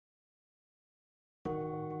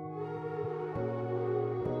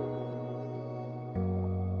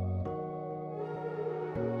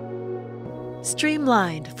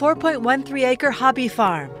Streamlined 4.13-acre hobby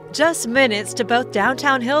farm, just minutes to both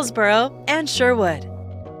downtown Hillsboro and Sherwood.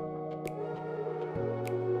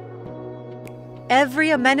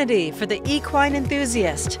 Every amenity for the equine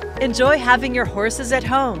enthusiast. Enjoy having your horses at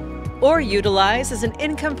home or utilize as an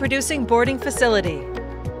income-producing boarding facility.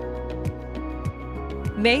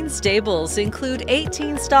 Main stables include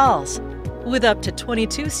 18 stalls, with up to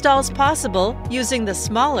 22 stalls possible using the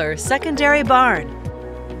smaller secondary barn.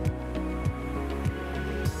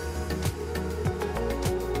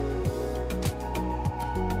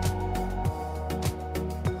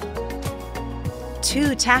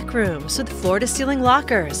 Two tack rooms with floor-to-ceiling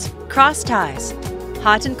lockers, cross ties,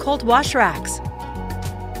 hot and cold wash racks,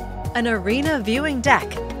 an arena viewing deck,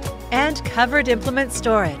 and covered implement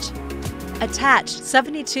storage. Attached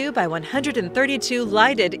 72 by 132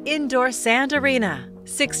 lighted indoor sand arena,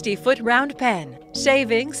 60-foot round pen,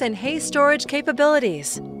 shavings and hay storage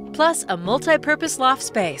capabilities, plus a multi-purpose loft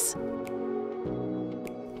space.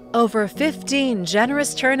 Over 15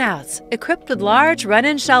 generous turnouts equipped with large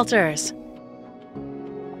run-in shelters.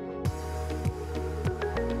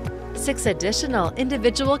 6 additional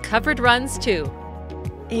individual covered runs too.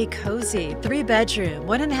 A cozy 3-bedroom,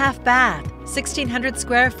 1.5 bath, 1,600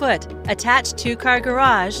 square foot, attached 2-car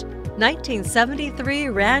garage, 1973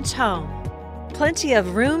 ranch home. Plenty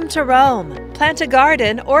of room to roam, plant a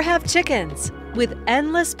garden, or have chickens, with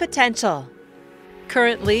endless potential.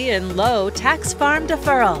 Currently in low tax farm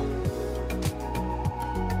deferral.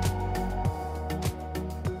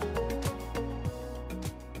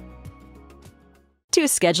 To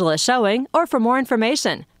schedule a showing or for more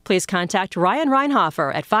information, please contact Ryann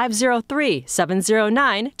Reinhofer at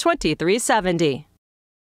 503-709-2370.